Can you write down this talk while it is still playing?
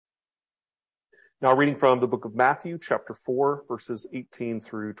Now reading from the book of Matthew, chapter 4, verses 18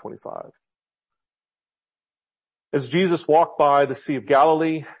 through 25. As Jesus walked by the Sea of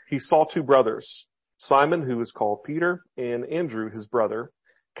Galilee, he saw two brothers, Simon, who was called Peter, and Andrew, his brother,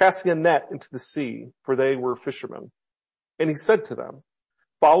 casting a net into the sea, for they were fishermen. And he said to them,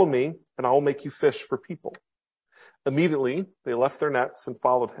 "Follow me, and I will make you fish for people." Immediately they left their nets and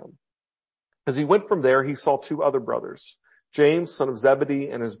followed him. As he went from there, he saw two other brothers, James, son of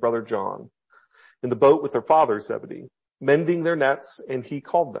Zebedee, and his brother John, in the boat with their father Zebedee, mending their nets, and he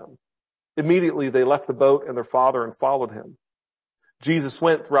called them. Immediately they left the boat and their father and followed him. Jesus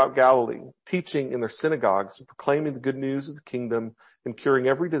went throughout Galilee, teaching in their synagogues and proclaiming the good news of the kingdom and curing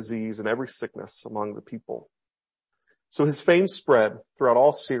every disease and every sickness among the people. So his fame spread throughout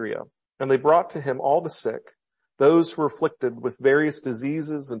all Syria, and they brought to him all the sick, those who were afflicted with various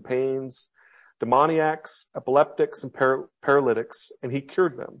diseases and pains, demoniacs, epileptics, and paralytics, and he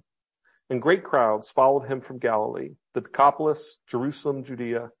cured them. And great crowds followed him from Galilee, the Decapolis, Jerusalem,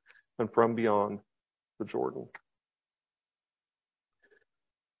 Judea, and from beyond the Jordan.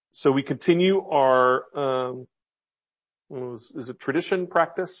 So we continue our, is it tradition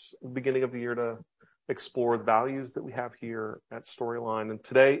practice at the beginning of the year to explore the values that we have here at Storyline. And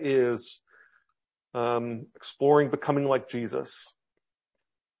today is exploring becoming like Jesus.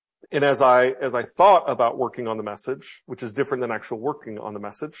 And as I thought about working on the message, which is different than actual working on the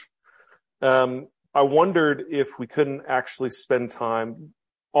message, I wondered if we couldn't actually spend time,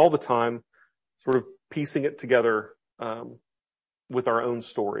 all the time, sort of piecing it together with our own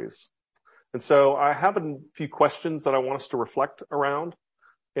stories. And so I have a few questions that I want us to reflect around,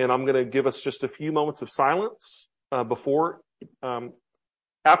 and I'm going to give us just a few moments of silence after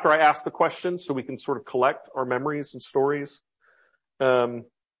I ask the question, so we can sort of collect our memories and stories. So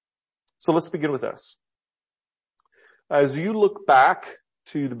let's begin with this. As you look back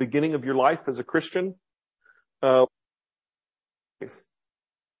to the beginning of your life as a Christian, who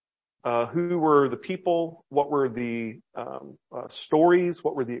were the people? What were the stories?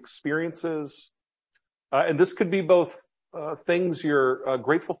 What were the experiences? And this could be both things you're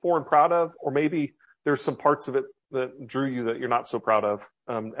grateful for and proud of, or maybe there's some parts of it that drew you that you're not so proud of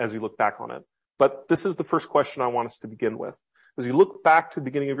as you look back on it. But this is the first question I want us to begin with. As you look back to the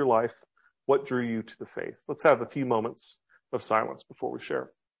beginning of your life, what drew you to the faith? Let's have a few moments of silence before we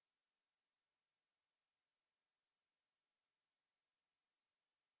share.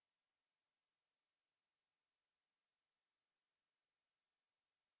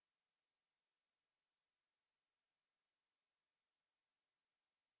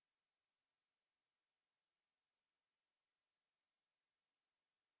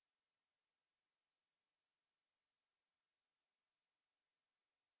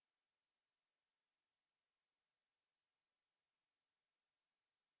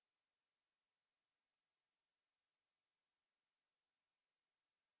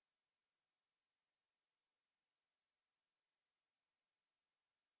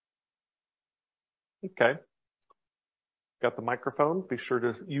 Okay. Got the microphone. Be sure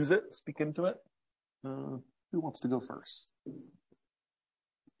to use it, speak into it. Who wants to go first?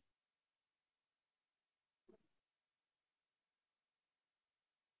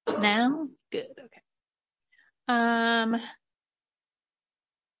 Now? Good. Okay.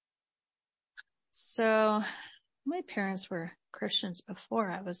 So my parents were Christians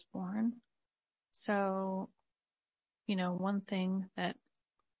before I was born. So, one thing that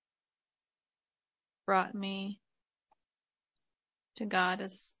brought me to God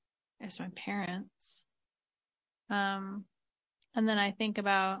is my parents. And then I think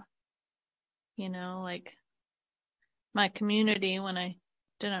about, like my community when I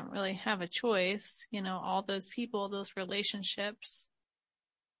didn't really have a choice, all those people, those relationships,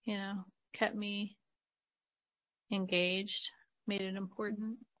 kept me engaged, made it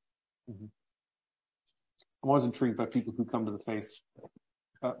important. Mm-hmm. I'm always intrigued by people who come to the faith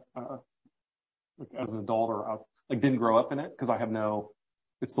as an adult or didn't grow up in it, because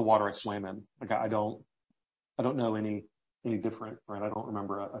it's the water I swam in. I don't know any different, right? I don't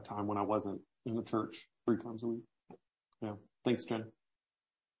remember a time when I wasn't in the church 3 times a week. Yeah. Thanks, Jen.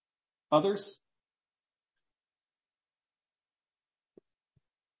 Others?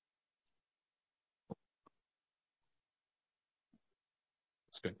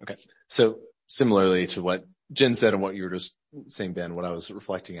 That's good. Okay. So similarly to what Jen said and what you were just saying, Ben, what I was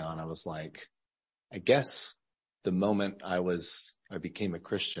reflecting on, I was like, I guess the moment I became a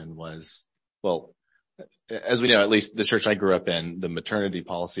Christian was, well, as we know, at least the church I grew up in, the maternity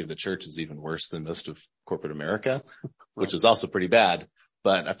policy of the church is even worse than most of corporate America, which is also pretty bad.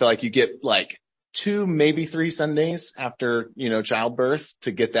 But I feel like you get 2, maybe 3 Sundays after, childbirth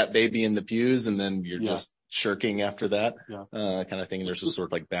to get that baby in the pews. And then you're just shirking after that, kind of thing. And there's this sort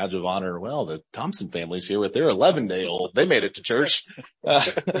of like badge of honor. Well, the Thompson family's here with their 11-day-old. They made it to church.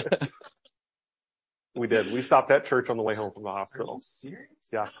 We did. We stopped at church on the way home from the hospital. Are you serious?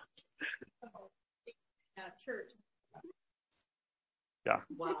 Yeah. Church. Yeah.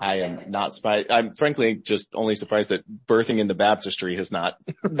 Wow. I am not surprised. I'm frankly just only surprised that birthing in the baptistry has not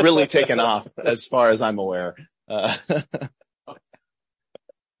really taken off as far as I'm aware.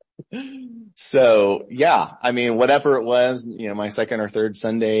 So yeah, I mean, whatever it was, my second or third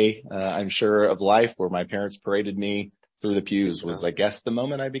Sunday, I'm sure of life where my parents paraded me through the pews was, I guess, the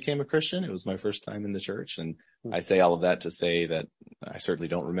moment I became a Christian. It was my first time in the church. And I say all of that to say that I certainly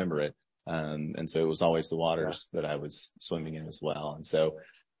don't remember it. And so it was always the waters that I was swimming in as well. And so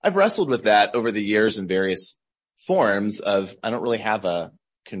I've wrestled with that over the years in various forms of, I don't really have a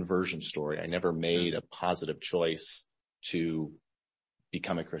conversion story. I never made a positive choice to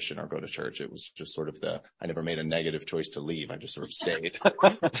become a Christian or go to church. It was just sort of I never made a negative choice to leave. I just sort of stayed.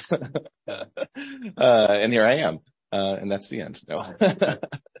 And here I am. And that's the end. No.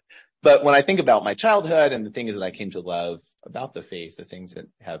 But when I think about my childhood and the things that I came to love about the faith, the things that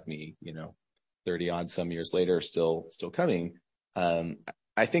have me, 30 odd some years later still coming,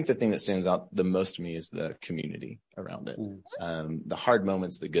 I think the thing that stands out the most to me is the community around it. The hard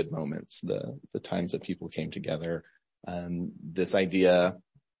moments, the good moments, the times that people came together, this idea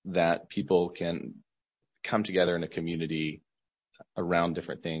that people can come together in a community around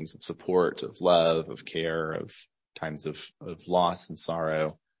different things of support, of love, of care, of times of loss and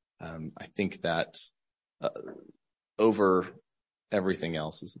sorrow. I think that over everything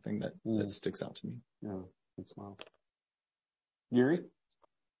else is the thing that sticks out to me. Yeah, that's wild. Yuri?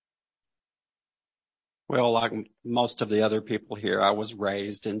 Well, like most of the other people here, I was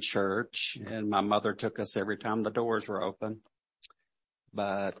raised in church, and my mother took us every time the doors were open.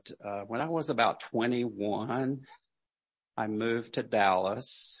 But when I was about 21, I moved to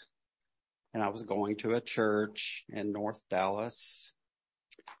Dallas, and I was going to a church in North Dallas.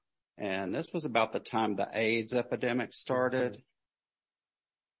 And this was about the time the AIDS epidemic started.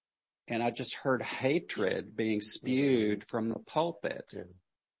 And I just heard hatred being spewed from the pulpit. Yeah.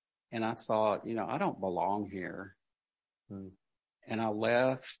 And I thought, I don't belong here. And I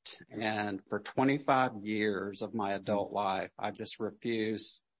left, and for 25 years of my adult life, I just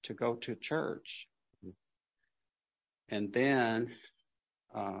refused to go to church. And then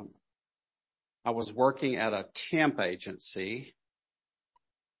I was working at a temp agency,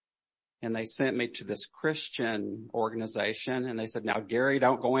 and they sent me to this Christian organization, and they said, now, Gary,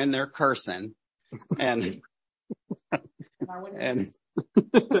 don't go in there cursing. And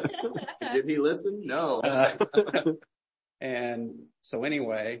did he listen? No. And so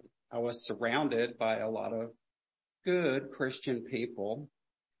anyway, I was surrounded by a lot of good Christian people.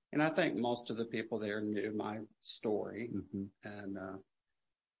 And I think most of the people there knew my story. And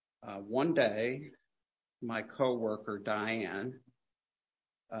one day, my coworker, Diane,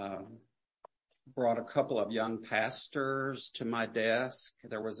 brought a couple of young pastors to my desk.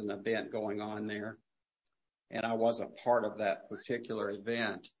 There was an event going on there, and I wasn't part of that particular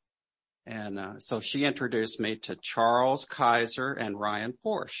event. And so she introduced me to Charles Kaiser and Ryan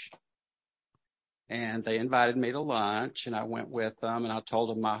Porsche. And they invited me to lunch, and I went with them, and I told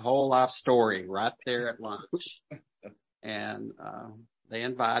them my whole life story right there at lunch. And they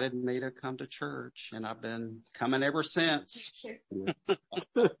invited me to come to church, and I've been coming ever since.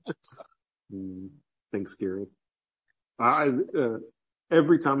 Thanks, Gary.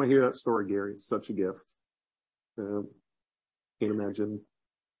 Every time I hear that story, Gary, it's such a gift. Can't imagine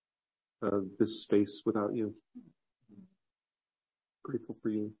this space without you. Grateful for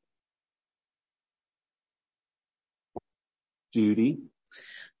you. Judy?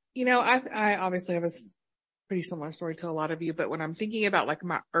 I obviously have a pretty similar story to a lot of you, but when I'm thinking about like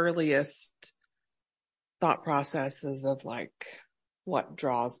my earliest thought processes of like what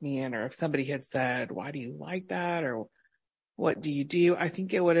draws me in, or if somebody had said, why do you like that? Or what do you do? I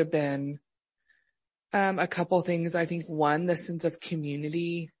think it would have been a couple things. I think one, the sense of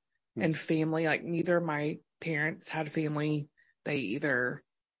community and family. Like neither of my parents had family they either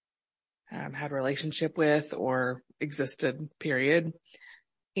had a relationship with or existed, period.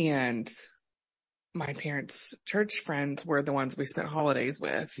 And my parents' church friends were the ones we spent holidays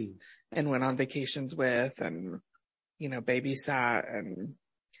with and went on vacations with and, babysat and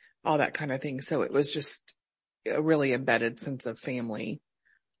all that kind of thing. So it was just a really embedded sense of family,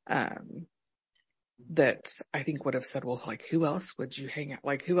 that I think would have said, well, like, who else would you hang out?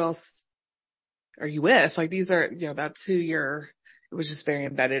 Like, who else are you with? Like, these are, that's who you're it was just very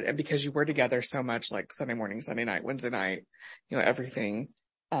embedded. And because you were together so much, like Sunday morning, Sunday night, Wednesday night, everything,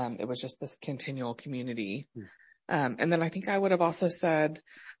 it was just this continual community. And then I think I would have also said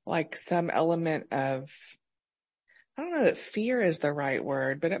like some element of, I don't know that fear is the right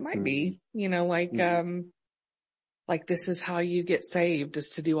word, but it might be, like this is how you get saved,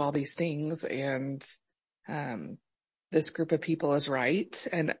 is to do all these things. And, this group of people is right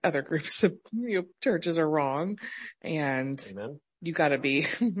and other groups of churches are wrong. And Amen. you gotta be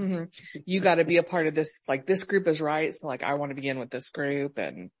a part of this. Like this group is right. So like, I want to be in with this group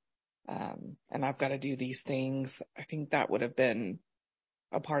and I've got to do these things. I think that would have been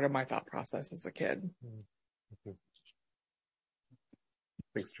a part of my thought process as a kid.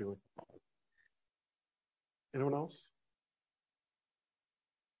 Thanks, Julie. Anyone else?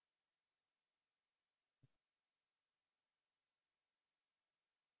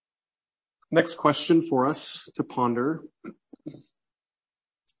 Next question for us to ponder.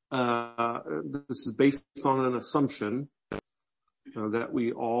 This is based on an assumption that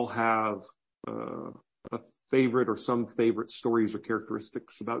we all have a favorite or some favorite stories or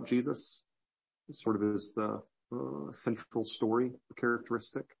characteristics about Jesus. It sort of is the central story or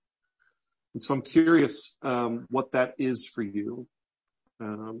characteristic. And so I'm curious what that is for you.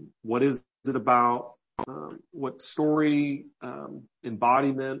 What is it about? What story,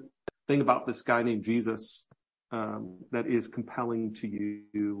 embodiment, thing about this guy named Jesus that is compelling to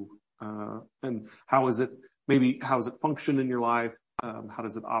you? And how is it function in your life? How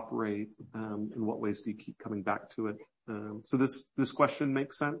does it operate? In what ways do you keep coming back to it? So this question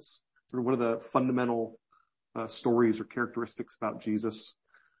makes sense. What are the fundamental stories or characteristics about Jesus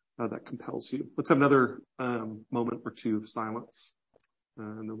that compels you? Let's have another moment or two of silence,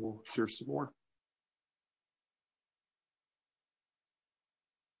 and then we'll share some more.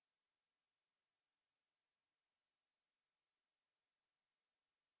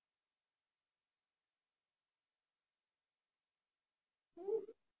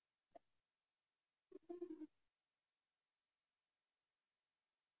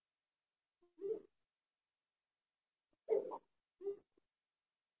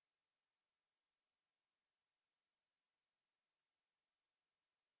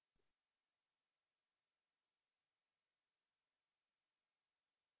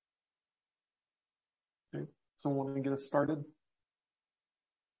 Okay. Someone want to get us started?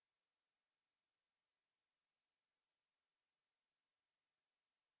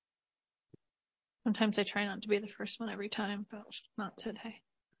 Sometimes I try not to be the first one every time, but not today.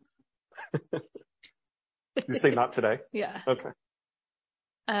 You say not today? Yeah. Okay.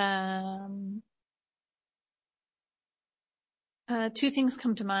 Two things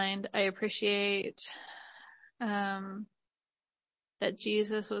come to mind. I appreciate that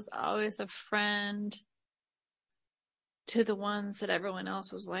Jesus was always a friend to the ones that everyone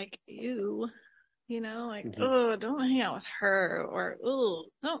else was like, ew, oh, don't hang out with her, or, oh,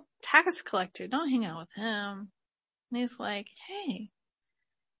 don't, tax collector, don't hang out with him. And he's like, hey.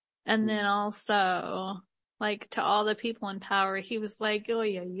 And then also, like, to all the people in power, he was like, oh,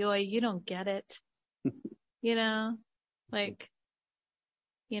 you don't get it.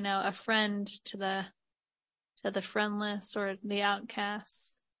 A friend to the friendless or the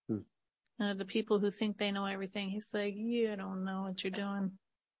outcasts. The people who think they know everything. He's like, you don't know what you're doing.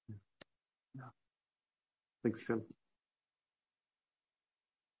 Yeah. Thanks, Tim.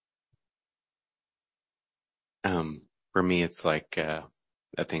 For me, it's like, a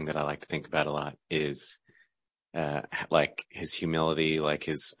thing that I like to think about a lot is, like his humility, like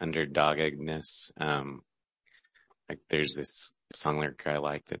his underdoggedness. Like there's this song lyric I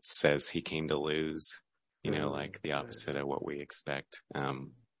like that says he came to lose, like the opposite of what we expect.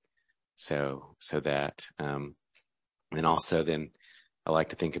 So that, and also then I like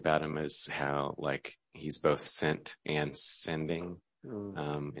to think about him as how like he's both sent and sending,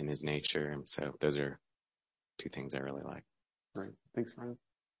 in his nature. And so those are two things I really like. Right. Thanks, Ryan.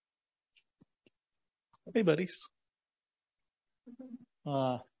 Hey, buddies.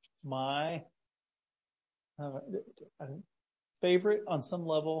 My favorite on some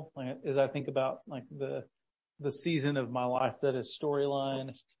level, as I think about like the season of my life that is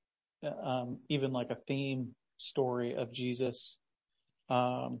storyline, even like a theme story of Jesus,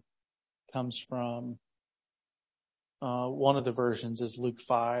 comes from, one of the versions is Luke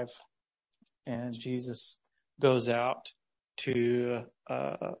 5, and Jesus goes out to,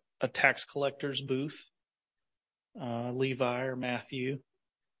 a tax collector's booth, Levi or Matthew,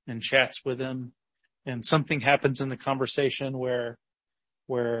 and chats with him. And something happens in the conversation where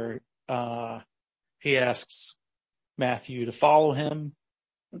he asks Matthew to follow him,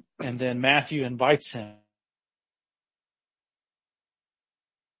 and then Matthew invites him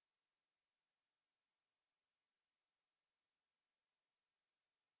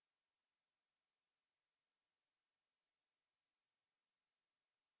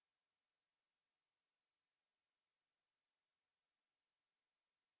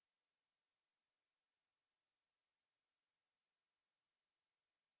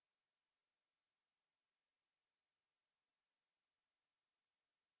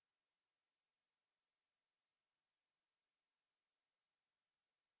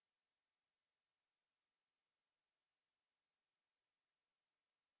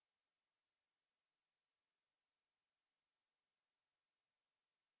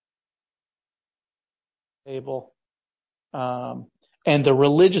table. And the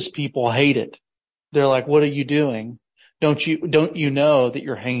religious people hate it. They're like, what are you doing? Don't you know that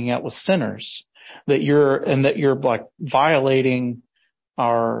you're hanging out with sinners, that you're like violating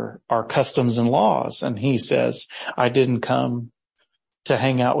our customs and laws? And he says, I didn't come to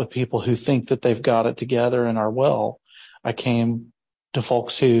hang out with people who think that they've got it together and are well. I came to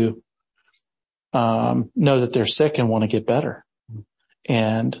folks who, know that they're sick and want to get better.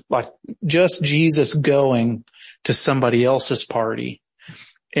 And like just Jesus going to somebody else's party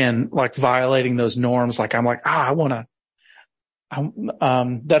and like violating those norms, like I'm like,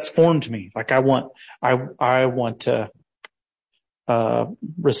 that's formed me. Like I want to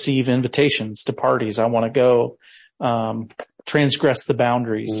receive invitations to parties. I want to go transgress the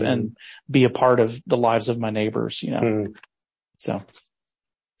boundaries and be a part of the lives of my neighbors, So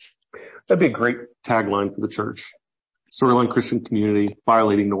that'd be a great tagline for the church. Storyline Christian Community,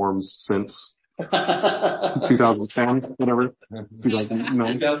 violating norms since 2010, whatever.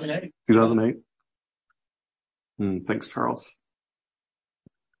 2009? 2008. 2008. Thanks, Charles.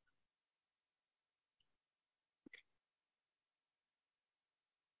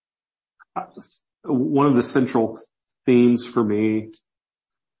 One of the central themes for me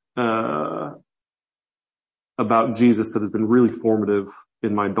about Jesus that has been really formative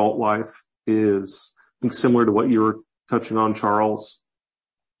in my adult life is, I think, similar to what you were touching on, Charles,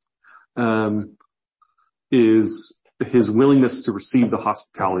 is his willingness to receive the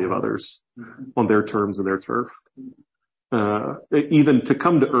hospitality of others on their terms and their turf. Even to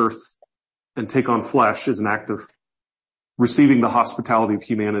come to earth and take on flesh is an act of receiving the hospitality of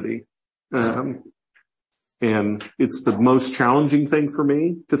humanity. And it's the most challenging thing for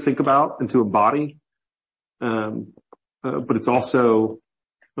me to think about and to embody. But it's also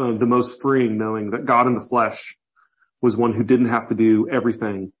the most freeing, knowing that God in the flesh was one who didn't have to do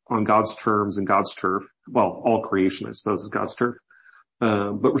everything on God's terms and God's turf. Well, all creation, I suppose, is God's turf,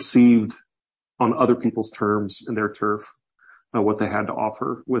 but received on other people's terms and their turf what they had to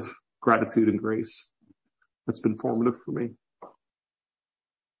offer with gratitude and grace. That's been formative for me.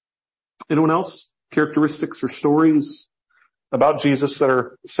 Anyone else? Characteristics or stories about Jesus that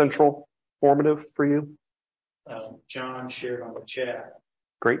are central, formative for you? John shared on the chat.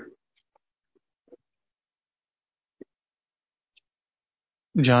 Great.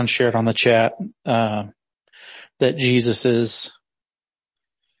 John shared on the chat that Jesus as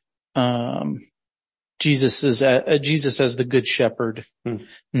the good shepherd, and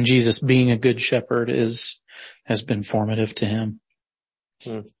Jesus being a good shepherd has been formative to him.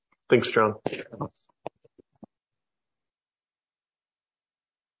 Thanks, John.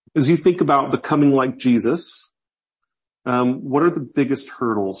 As you think about becoming like Jesus, what are the biggest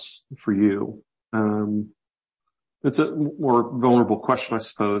hurdles for you? It's a more vulnerable question, I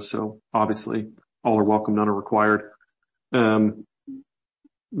suppose. So obviously all are welcome, none are required.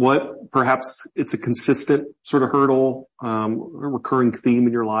 What perhaps it's a consistent sort of hurdle, a recurring theme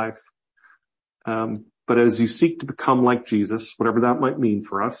in your life. But as you seek to become like Jesus, whatever that might mean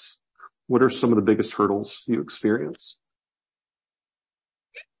for us, what are some of the biggest hurdles you experience?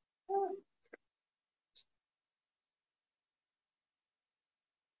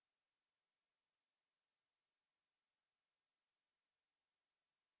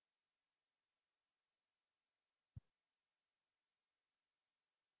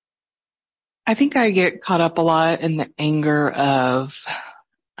 I think I get caught up a lot in the anger of,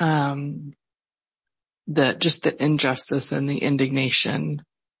 the injustice and the indignation.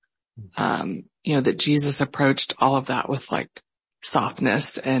 That Jesus approached all of that with like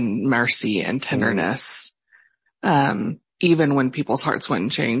softness and mercy and tenderness. Even when people's hearts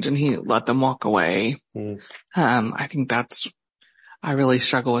wouldn't change and he let them walk away. I think I really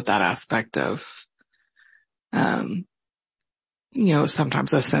struggle with that aspect of,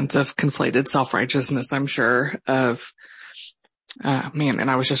 sometimes a sense of conflated self-righteousness, I'm sure, of, and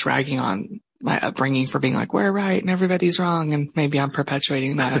I was just ragging on my upbringing for being like, we're right and everybody's wrong. And maybe I'm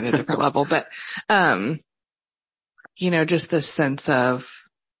perpetuating that at a different level. But, just this sense of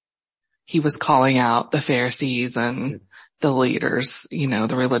he was calling out the Pharisees and the leaders,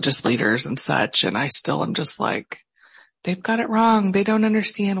 the religious leaders and such. And I still am just like, they've got it wrong. They don't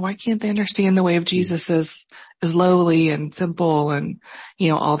understand. Why can't they understand the way of Jesus is lowly and simple and,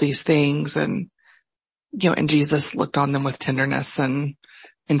 all these things. And, and Jesus looked on them with tenderness and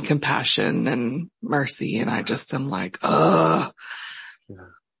compassion and mercy. And I just am like, ugh. Yeah.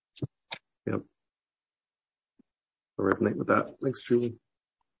 Yep. I resonate with that. Thanks, Julie.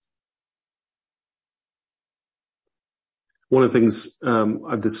 One of the things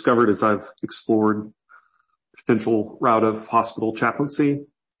I've discovered as I've explored potential route of hospital chaplaincy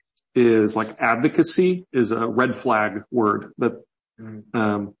is like advocacy is a red flag word that,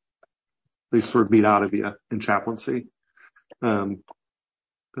 they sort of beat out of you in chaplaincy. They want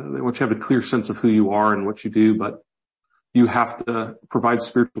you to have a clear sense of who you are and what you do, but you have to provide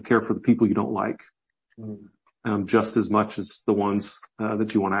spiritual care for the people you don't like, just as much as the ones,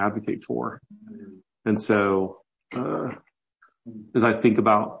 that you want to advocate for. And so, as I think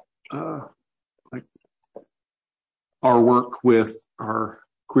about, like our work with our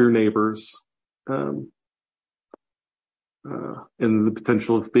queer neighbors, and the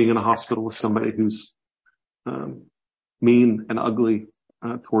potential of being in a hospital with somebody who's, mean and ugly,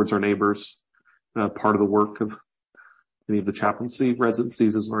 towards our neighbors, part of the work of any of the chaplaincy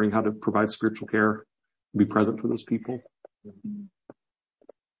residencies is learning how to provide spiritual care, be present for those people.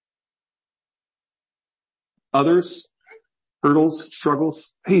 Others, hurdles,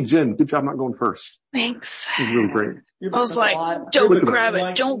 struggles. Hey, Jen, good job not going first. Thanks. It was really great. I was like, don't grab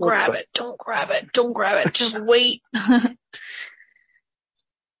it, don't grab it, don't grab it, don't grab it, just wait. Such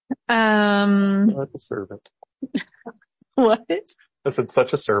a servant. What? I said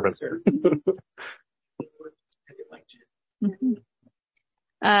such a servant.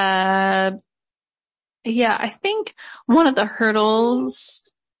 Yeah, I think one of the hurdles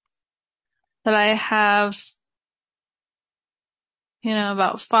that I have,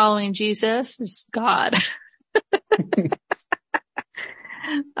 about following Jesus is God.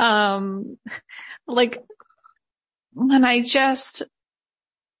 Like when I just,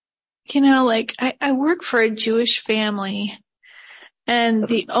 I work for a Jewish family, and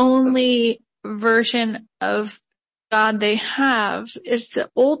the only version of God they have is the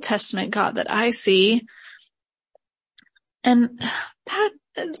Old Testament God that I see. And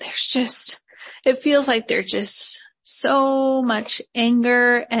it feels like there's just so much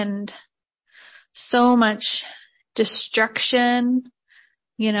anger and so much destruction,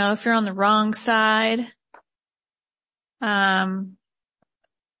 if you're on the wrong side. I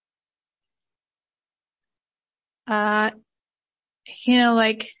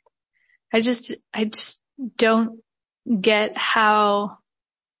just don't get how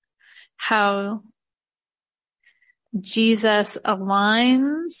Jesus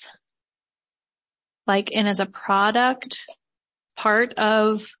aligns, and as a product, part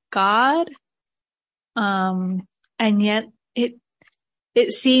of God. And yet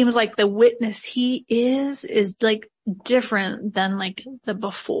it seems like the witness he is different than the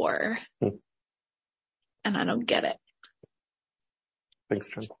before. And I don't get it.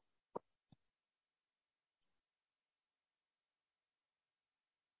 Thanks, Jen.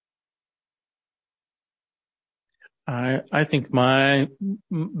 I think my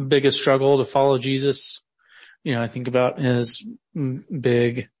biggest struggle to follow Jesus, I think about his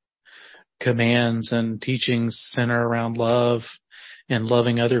big commands and teachings center around love and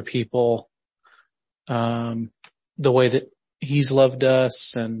loving other people, the way that he's loved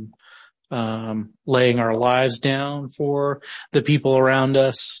us, and laying our lives down for the people around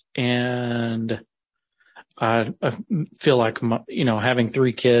us. And I feel like, having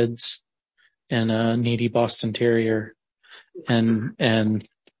 3 kids and a needy Boston Terrier. And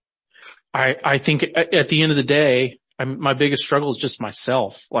I think at the end of the day, my biggest struggle is just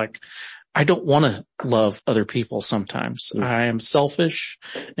myself. I don't want to love other people sometimes. I am selfish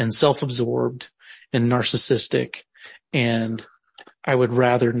and self-absorbed and narcissistic, and I would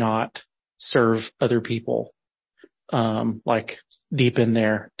rather not serve other people, deep in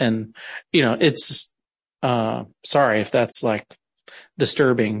there. And, it's, sorry if that's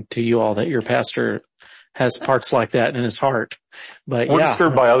disturbing to you all that your pastor has parts like that in his heart, but we're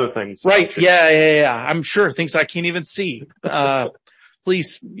disturbed by other things. Right. Yeah. I'm sure things I can't even see.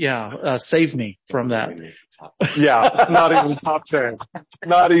 Please, save me from that. Yeah. Not even top 10.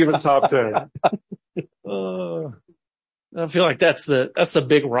 Not even top 10. I feel like that's the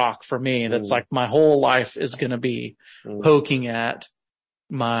big rock for me. That's my whole life is going to be poking at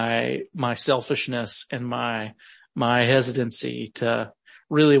my selfishness and my hesitancy to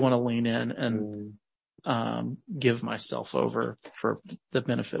really want to lean in and give myself over for the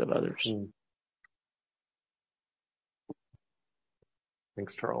benefit of others.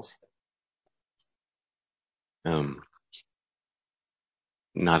 Thanks, Charles. Not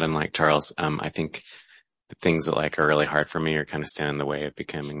unlike Charles, I think the things that are really hard for me or kind of stand in the way of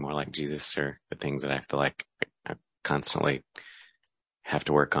becoming more like Jesus, or the things that I have to I constantly have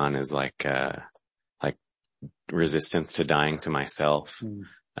to work on is resistance to dying to myself,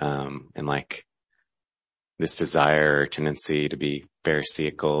 and this desire or tendency to be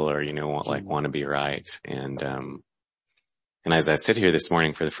pharisaical or, want to be right. And as I sit here this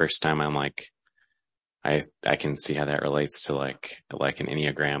morning for the first time, I'm I can see how that relates to like an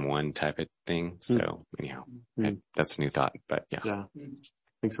Enneagram 1 type of thing. So anyhow, that's a new thought, but yeah. Yeah.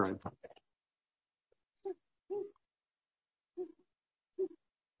 Thanks, Ryan.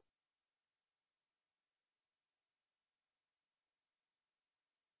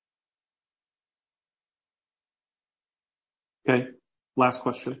 Okay. Last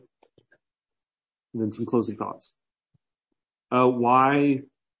question. And then some closing thoughts. Why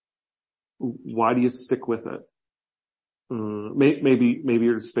do you stick with it? Maybe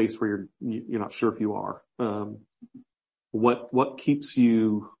you're in a space where you're not sure if you are. What keeps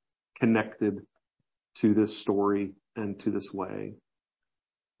you connected to this story and to this way?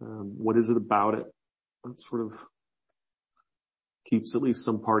 What is it about it that sort of keeps at least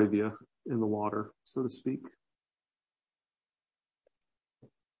some part of you in the water, so to speak?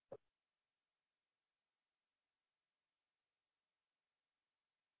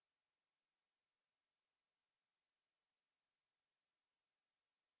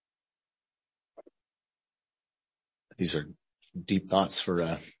 These are deep thoughts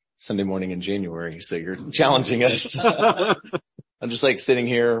for Sunday morning in January, so you're challenging us. I'm just like sitting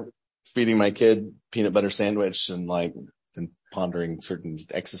here feeding my kid peanut butter sandwich and pondering certain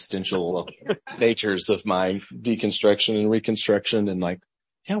existential natures of my deconstruction and reconstruction and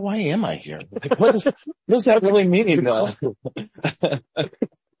why am I here? What does that really mean?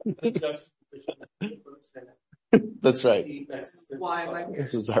 That's right.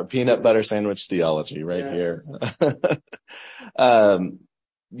 This is our peanut butter sandwich theology right here.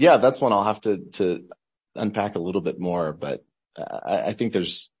 Yeah, that's one I'll have to unpack a little bit more, but I think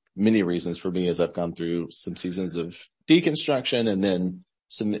there's many reasons for me as I've gone through some seasons of deconstruction and then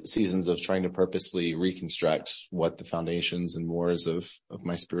some seasons of trying to purposefully reconstruct what the foundations and mores of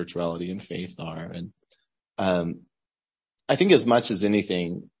my spirituality and faith are. And I think as much as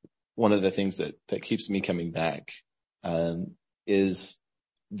anything, one of the things that keeps me coming back is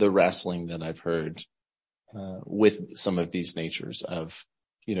the wrestling that I've heard with some of these natures of,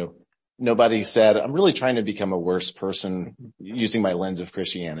 nobody said, I'm really trying to become a worse person using my lens of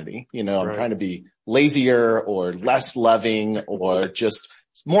Christianity. I'm trying to be lazier or less loving or just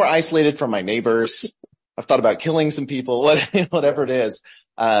more isolated from my neighbors. I've thought about killing some people, whatever it is.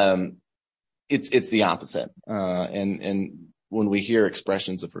 It's the opposite. And when we hear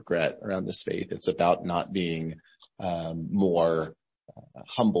expressions of regret around this faith, it's about not being more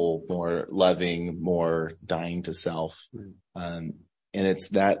humble, more loving, more dying to self. And it's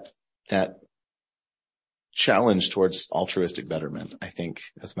that challenge towards altruistic betterment, I think,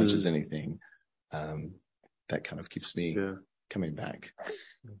 as much as anything, that kind of keeps me coming back.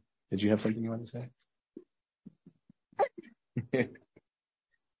 Did you have something you wanted to say?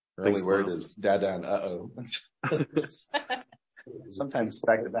 Early word is dada and uh-oh. Sometimes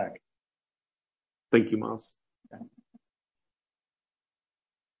back to back. Thank you, Miles.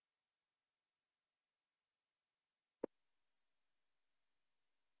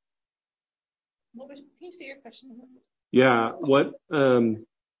 Can you say your question? Yeah. What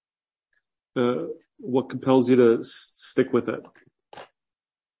compels you to stick with it?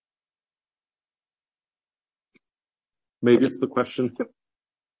 Maybe it's the question.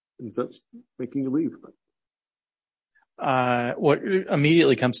 Is that making you leave? What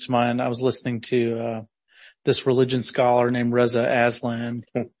immediately comes to mind, I was listening to this religion scholar named Reza Aslan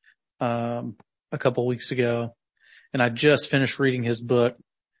a couple weeks ago, and I just finished reading his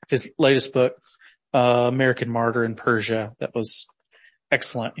latest book, American Martyr in Persia. That was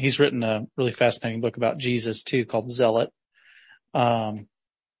excellent. He's written a really fascinating book about Jesus too, called Zealot.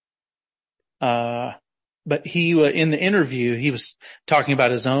 But he, in the interview, he was talking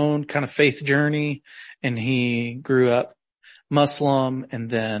about his own kind of faith journey, and he grew up Muslim and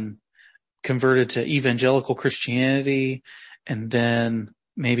then converted to evangelical Christianity and then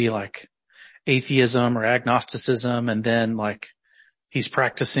maybe atheism or agnosticism. And then he's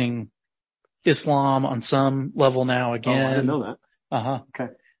practicing Islam on some level now again. Oh, I didn't know that. Okay.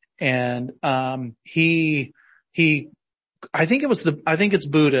 And, I think it's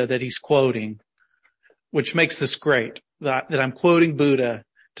Buddha that he's quoting, which makes this great, that I'm quoting Buddha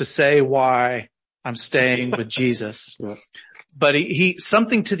to say why I'm staying with Jesus. Yeah. But he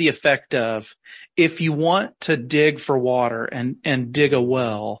something to the effect of, if you want to dig for water and dig a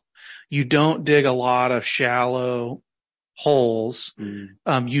well, you don't dig a lot of shallow holes.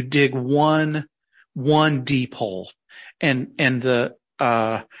 You dig one deep hole. And the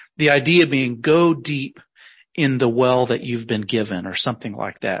idea being, go deep in the well that you've been given, or something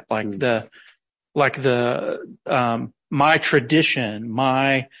like that. My tradition,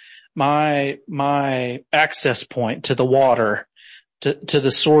 my access point to the water, to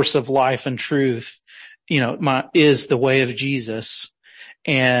the source of life and truth is the way of Jesus.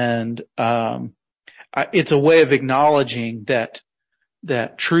 And, it's a way of acknowledging that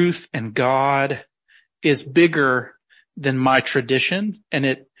truth and God is bigger than my tradition.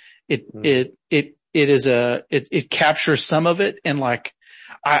 And it captures some of it. And like,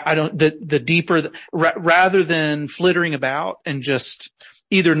 the deeper, rather than flittering about and just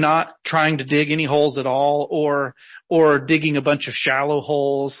either not trying to dig any holes at all or digging a bunch of shallow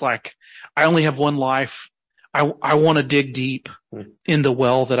holes. Like, I only have one life. I want to dig deep in the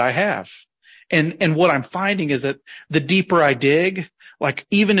well that I have. And what I'm finding is that the deeper I dig, like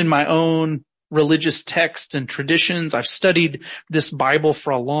even in my own religious texts and traditions, I've studied this Bible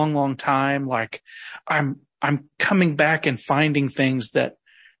for a long, long time. Like I'm coming back and finding things that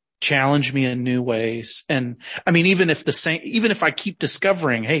challenge me in new ways. And I mean, even if I keep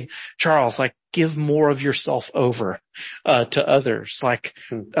discovering, hey, Charles, like give more of yourself over, to others. Like,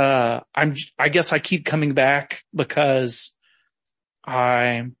 I guess I keep coming back because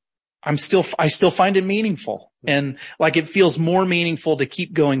I still find it meaningful. And like it feels more meaningful to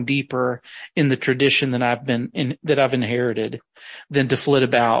keep going deeper in the tradition that I've inherited than to flit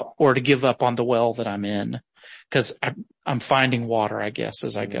about or to give up on the well that I'm in. Cause I'm finding water, I guess,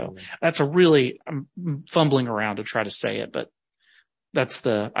 as I go. I'm fumbling around to try to say it, but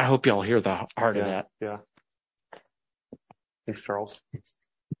I hope y'all hear the heart of that. Yeah. Thanks, Charles.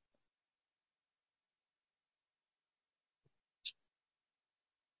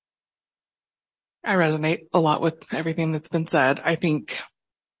 I resonate a lot with everything that's been said. I think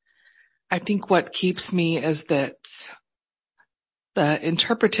what keeps me is that the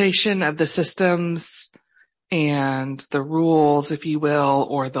interpretation of the systems and the rules, if you will,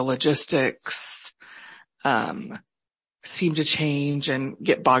 or the logistics, seem to change and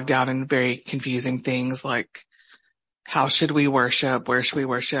get bogged down in very confusing things like how should we worship? Where should we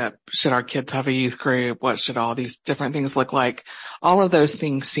worship? Should our kids have a youth group? What should all these different things look like? All of those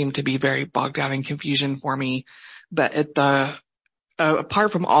things seem to be very bogged down in confusion for me. But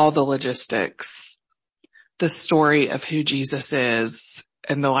apart from all the logistics, the story of who Jesus is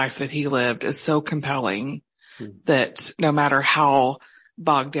and the life that he lived is so compelling that no matter how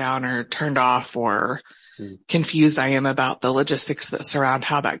bogged down or turned off or confused I am about the logistics that surround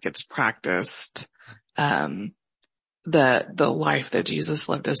how that gets practiced, the life that Jesus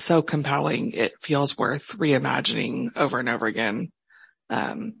lived is so compelling. It feels worth reimagining over and over again,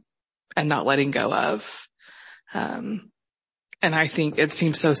 and not letting go of. And I think it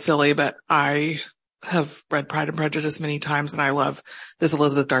seems so silly, but I have read Pride and Prejudice many times, and I love this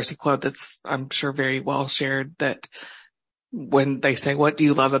Elizabeth Darcy quote that's, I'm sure, very well shared, that when they say, what do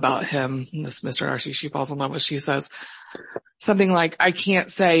you love about him? This Mr. Darcy she falls in love with, she says something like, I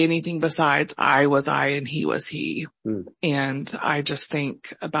can't say anything besides I was I and he was he. And I just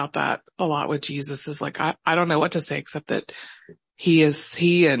think about that a lot with Jesus, is like, I don't know what to say except that he is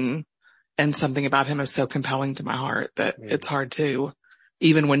he, and something about him is so compelling to my heart that it's hard to,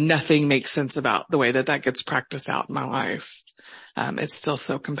 even when nothing makes sense about the way that gets practiced out in my life, it's still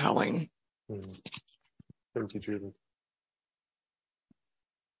so compelling. Thank you, Julie.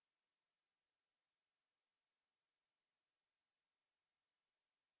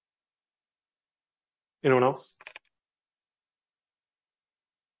 Anyone else?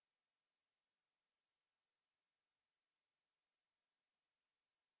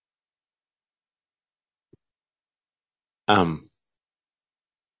 I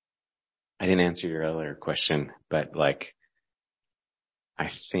didn't answer your earlier question, but like, I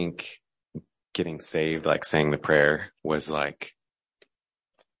think getting saved, like saying the prayer, was like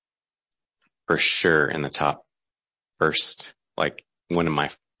for sure in the top first, like one of my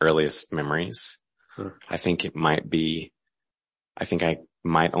earliest memories. I think I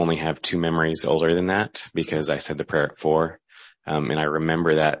might only have 2 memories older than that because I said the prayer at 4. And I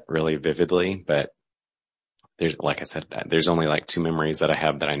remember that really vividly, but there's only like 2 memories that I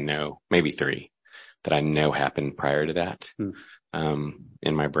have that I know, maybe 3 that I know happened prior to that,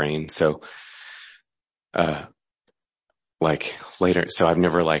 in my brain. So, like later, so I've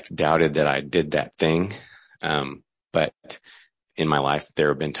never like doubted that I did that thing. But in my life, there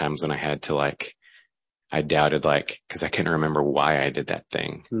have been times when I had to like, I doubted like, cause I couldn't remember why I did that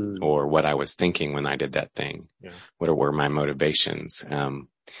thing or what I was thinking when I did that thing. Yeah. What were my motivations?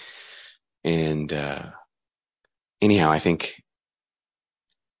 Anyhow, I think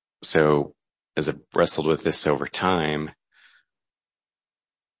so as I've wrestled with this over time,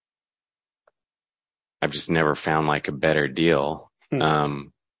 I've just never found like a better deal.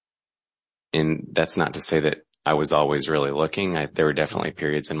 And that's not to say that I was always really looking. There were definitely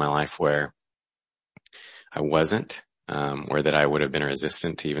periods in my life where I wasn't, or that I would have been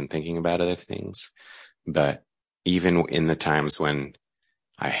resistant to even thinking about other things. But even in the times when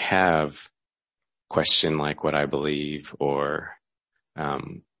I have questioned like what I believe or,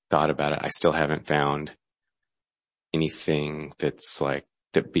 thought about it, I still haven't found anything that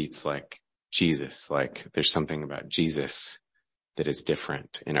beats like Jesus. Like there's something about Jesus that is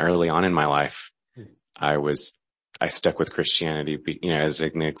different. And early on in my life, I stuck with Christianity, as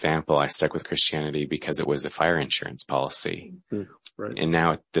an example, I stuck with Christianity because it was a fire insurance policy. Right. And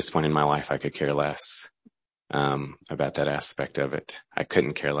now at this point in my life, I could care less, about that aspect of it. I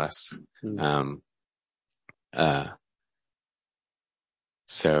couldn't care less.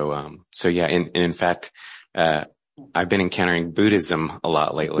 So yeah, and in fact, I've been encountering Buddhism a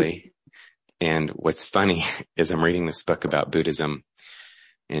lot lately. And what's funny is I'm reading this book about Buddhism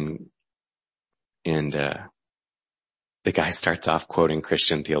and the guy starts off quoting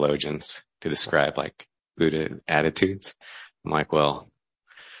Christian theologians to describe like Buddha attitudes. I'm like, well,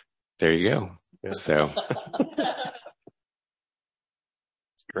 there you go. Yeah. So.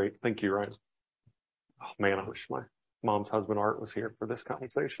 It's great. Thank you, Ryan. Oh man, I wish my mom's husband Art was here for this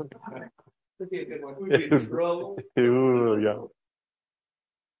conversation. Would be a good one. Would be a trouble. Ooh,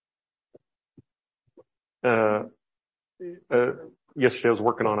 yeah. Yesterday I was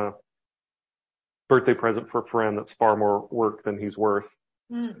working on a birthday present for a friend that's far more work than he's worth.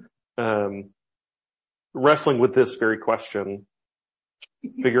 Wrestling with this very question,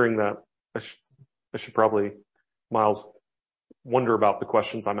 figuring that I should probably, Miles, wonder about the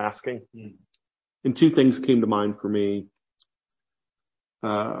questions I'm asking. And two things came to mind for me.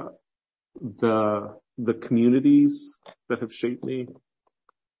 The communities that have shaped me.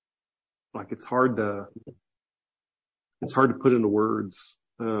 Like it's hard to put into words.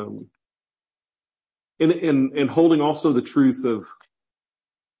 And holding also the truth of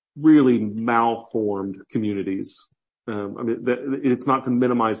really malformed communities. It's not to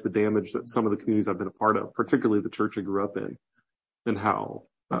minimize the damage that some of the communities I've been a part of, particularly the church I grew up in, and how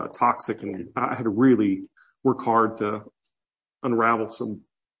toxic, and I had to really work hard to unravel some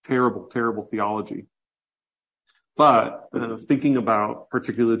terrible, terrible theology. But thinking about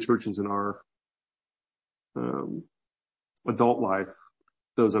particularly the churches in our adult life,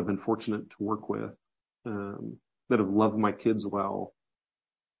 those I've been fortunate to work with, that have loved my kids well.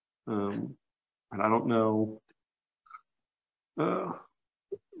 And I don't know,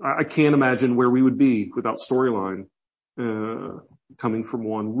 I can't imagine where we would be without Storyline, coming from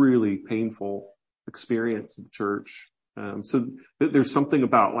one really painful experience in church. So there's something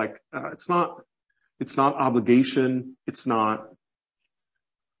about like, it's not obligation. It's not,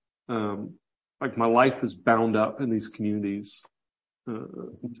 like my life is bound up in these communities,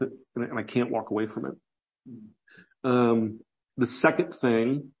 and I can't walk away from it. The second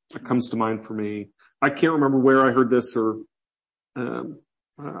thing that comes to mind for me, I can't remember where I heard this, or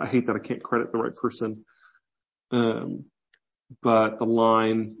I hate that I can't credit the right person. But the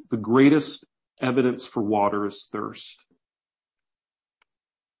line, the greatest evidence for water is thirst.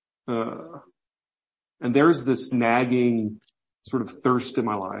 And there's this nagging sort of thirst in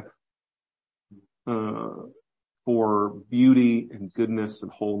my life, for beauty and goodness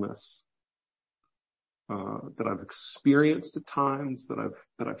and wholeness, that I've experienced at times, that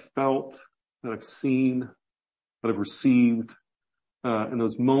I've felt, that I've seen, that I've received. And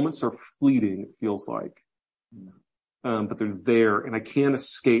those moments are fleeting, it feels like. But they're there, and I can't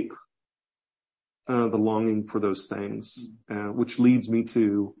escape, the longing for those things, which leads me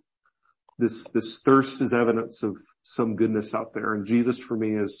to this thirst is evidence of some goodness out there. And Jesus for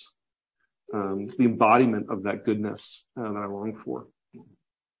me is, the embodiment of that goodness, that I long for.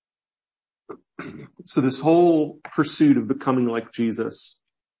 So this whole pursuit of becoming like Jesus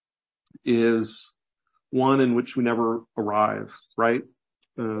is one in which we never arrive, right?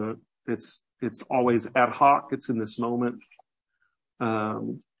 It's always ad hoc. It's in this moment.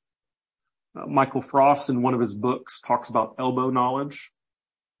 Michael Frost in one of his books talks about elbow knowledge.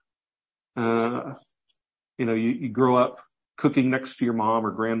 You grow up cooking next to your mom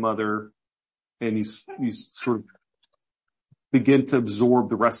or grandmother, and you sort of begin to absorb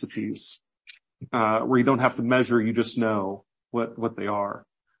the recipes, where you don't have to measure, you just know what they are.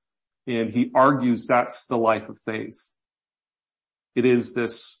 And he argues that's the life of faith. It is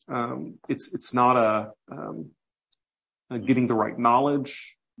this, it's not a getting the right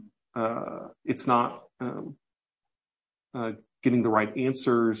knowledge. It's not, getting the right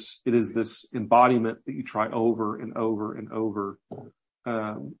answers. It is this embodiment that you try over and over and over,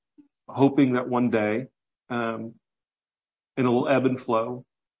 hoping that one day, and it will ebb and flow.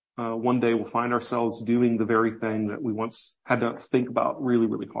 One day we'll find ourselves doing the very thing that we once had to think about really,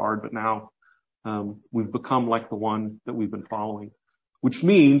 really hard, but now, we've become like the one that we've been following, which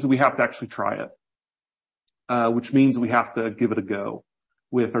means we have to actually try it. which means we have to give it a go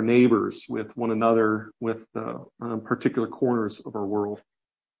with our neighbors, with one another, with the particular corners of our world.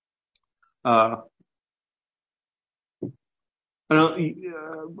 I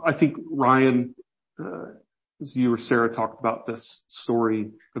think Ryan, as you or Sarah talked about this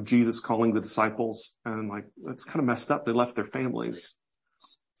story of Jesus calling the disciples, and like, that's kind of messed up. They left their families.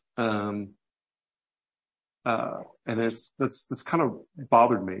 And that's kind of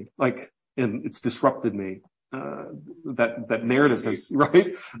bothered me, like, and it's disrupted me. That narrative is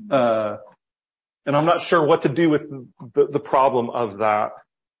right. And I'm not sure what to do with the problem of that.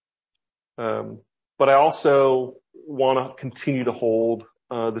 But I also want to continue to hold,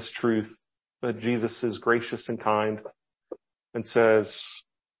 this truth that Jesus is gracious and kind and says,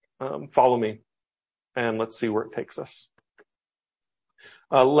 follow me and let's see where it takes us.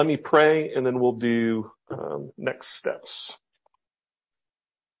 Let me pray and then we'll do, next steps.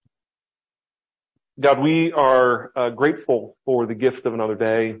 God, we are grateful for the gift of another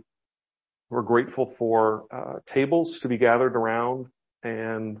day. We're grateful for tables to be gathered around,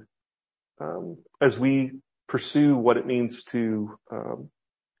 and as we pursue what it means to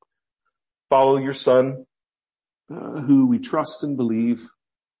follow your Son, who we trust and believe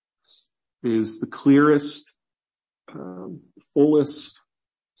is the clearest, fullest,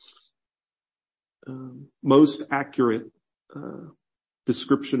 most accurate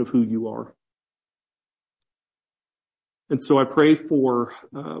description of who you are. And so I pray for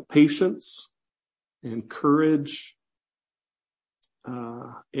patience and courage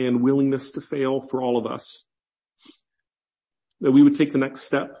and willingness to fail for all of us, that we would take the next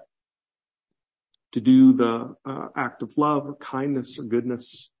step to do the act of love or kindness or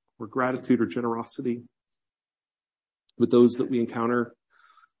goodness or gratitude or generosity with those that we encounter,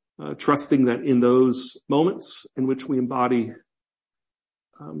 trusting that in those moments in which we embody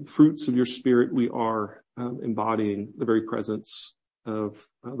fruits of your Spirit, we are embodying the very presence of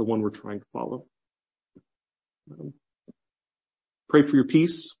the one we're trying to follow. Pray for your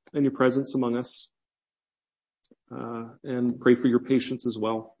peace and your presence among us, and pray for your patience as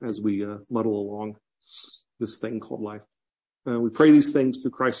well as we muddle along this thing called life. We pray these things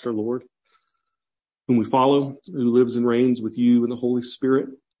through Christ our Lord, whom we follow, who lives and reigns with you in the Holy Spirit,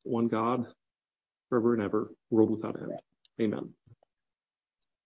 one God, forever and ever, world without end. Amen.